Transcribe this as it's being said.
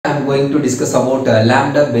going to discuss about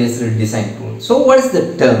lambda based design rule. So what is the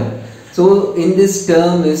term? So in this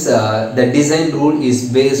term is the design rule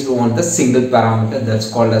is based on the single parameter that's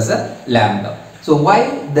called as a lambda. So why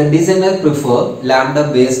the designer prefer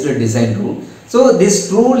lambda based design rule? So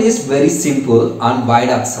this rule is very simple and wide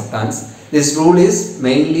acceptance. This rule is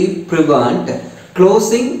mainly prevent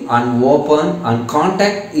closing and open and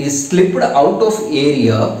contact is slipped out of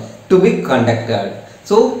area to be conducted.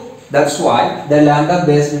 So that's why the lambda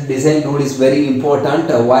based design rule is very important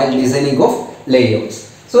while designing of layouts.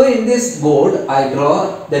 So in this board I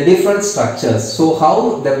draw the different structures. So how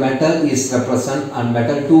the metal is represented, and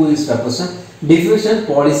metal 2 is represented diffusion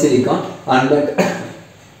polysilicon, and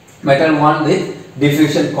metal 1 with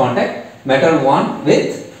diffusion contact, metal 1 with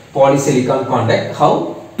polysilicon contact. How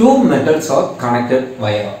two metals are connected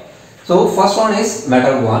via. So first one is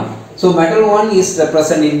metal 1. So metal 1 is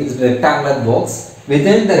represented in rectangular box.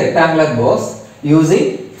 Within the rectangular box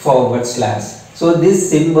using forward slash. So this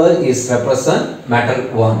symbol is represent metal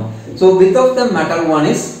 1. So width of the metal 1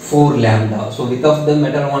 is 4 lambda. So width of the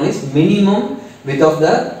metal 1 is minimum width of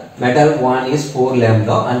the metal 1 is 4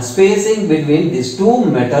 lambda, and spacing between these two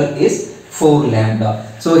metal is 4 lambda.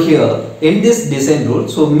 So here in this design rule,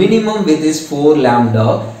 so minimum width is 4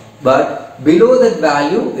 lambda, but below that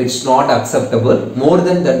value it's not acceptable. More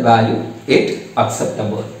than that value it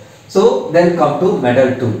acceptable. So then come to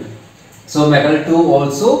metal 2. So metal 2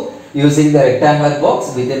 also using the rectangular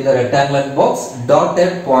box. Within the rectangular box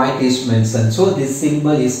dotted point is mentioned. So this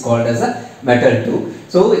symbol is called as a metal 2.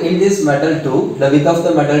 So in this metal 2, the width of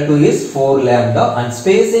the metal 2 is 4 lambda, and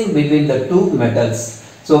spacing between the two metals,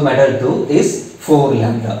 so metal 2 is 4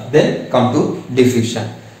 lambda. Then come to diffusion.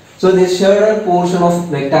 So this shaded portion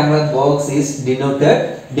of rectangular box is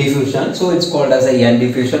denoted diffusion. So it's called as a N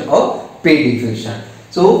diffusion or P diffusion.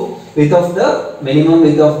 So width of the minimum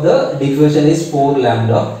width of the diffusion is 4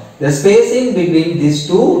 lambda. The spacing between these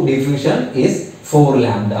two diffusion is 4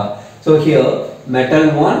 lambda. So here metal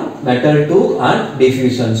 1, metal 2 and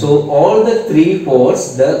diffusion. So all the three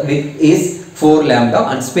ports, the width is 4 lambda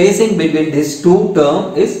and spacing between these two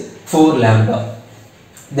term is 4 lambda.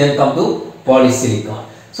 Then come to polysilicon.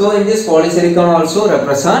 So in this polysilicon also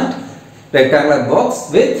represent rectangular box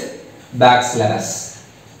with backslash.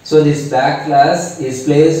 So this backslash is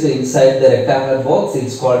placed inside the rectangular box.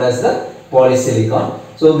 It's called as the polysilicon.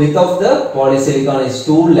 So width of the polysilicon is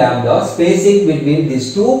 2 lambda. Spacing between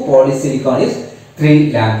these two polysilicon is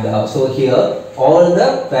 3 lambda. So here all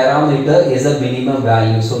the parameter is a minimum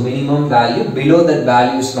value. So minimum value, below that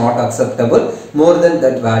value is not acceptable. More than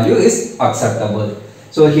that value is acceptable.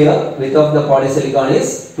 So here width of the polysilicon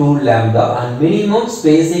is 2 lambda and minimum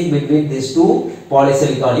spacing between these two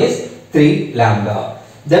polysilicon is 3 lambda.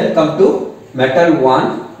 Then come to metal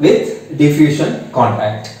 1 with diffusion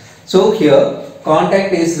contact. So here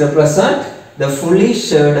contact is represent the fully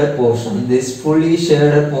shaded portion. This fully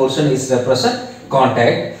shaded portion is represent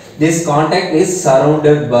contact. This contact is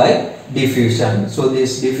surrounded by diffusion. So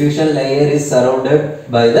this diffusion layer is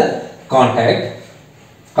surrounded by the contact.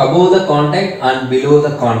 Above the contact and below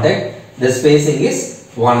the contact, the spacing is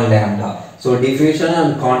 1 lambda. So diffusion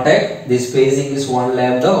and contact, the spacing is 1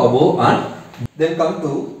 lambda above, and then come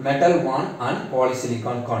to metal 1 and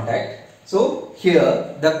polysilicon contact. So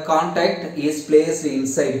here the contact is placed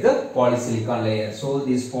inside the polysilicon layer. So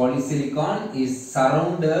this polysilicon is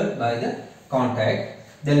surrounded by the contact.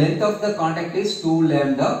 The length of the contact is 2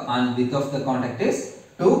 lambda and width of the contact is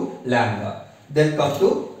 2 lambda. Then come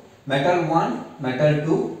to metal 1, metal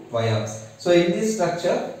 2 wires. So in this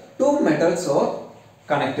structure two metals are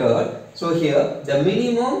connected. So here the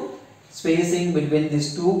minimum spacing between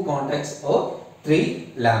these two contacts are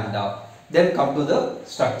 3 lambda. Then come to the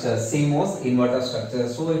structure, CMOS inverter structure.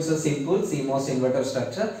 So it's a simple CMOS inverter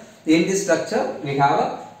structure. In this structure we have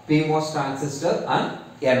a PMOS transistor and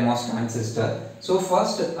NMOS transistor. So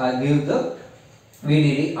first I give the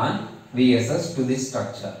VDD and VSS to this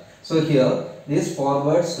structure. So here this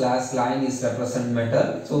forward slash line is represent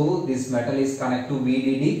metal. So this metal is connected to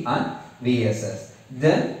VDD and VSS.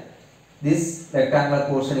 Then this rectangular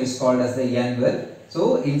portion is called as the N well.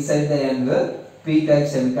 So inside the N well, P-type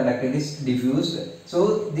semiconductor is diffused.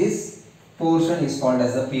 So this portion is called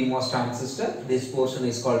as the PMOS transistor. This portion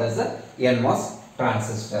is called as the NMOS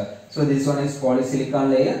transistor. So this one is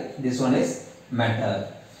polysilicon layer. This one is metal.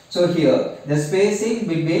 So here the spacing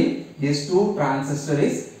between these two transistors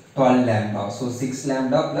is 12 lambda. So 6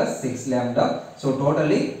 lambda plus 6 lambda. So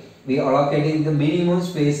totally we are allocating the minimum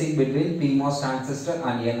spacing between PMOS transistor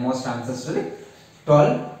and NMOS transistor is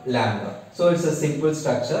 12 lambda. So it's a simple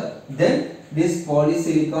structure. Then this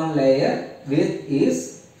polysilicon layer width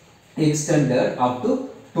is extended up to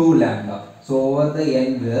 2 lambda. So So over the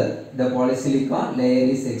end where the polysilicon layer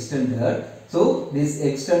is extended. So this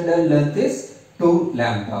extended length is 2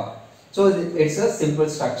 lambda. So it's a simple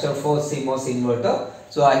structure for CMOS inverter.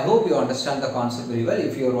 So I hope you understand the concept very well.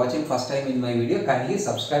 If you are watching first time in my video, kindly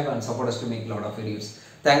subscribe and support us to make a lot of videos.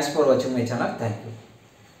 Thanks for watching my channel. Thank you.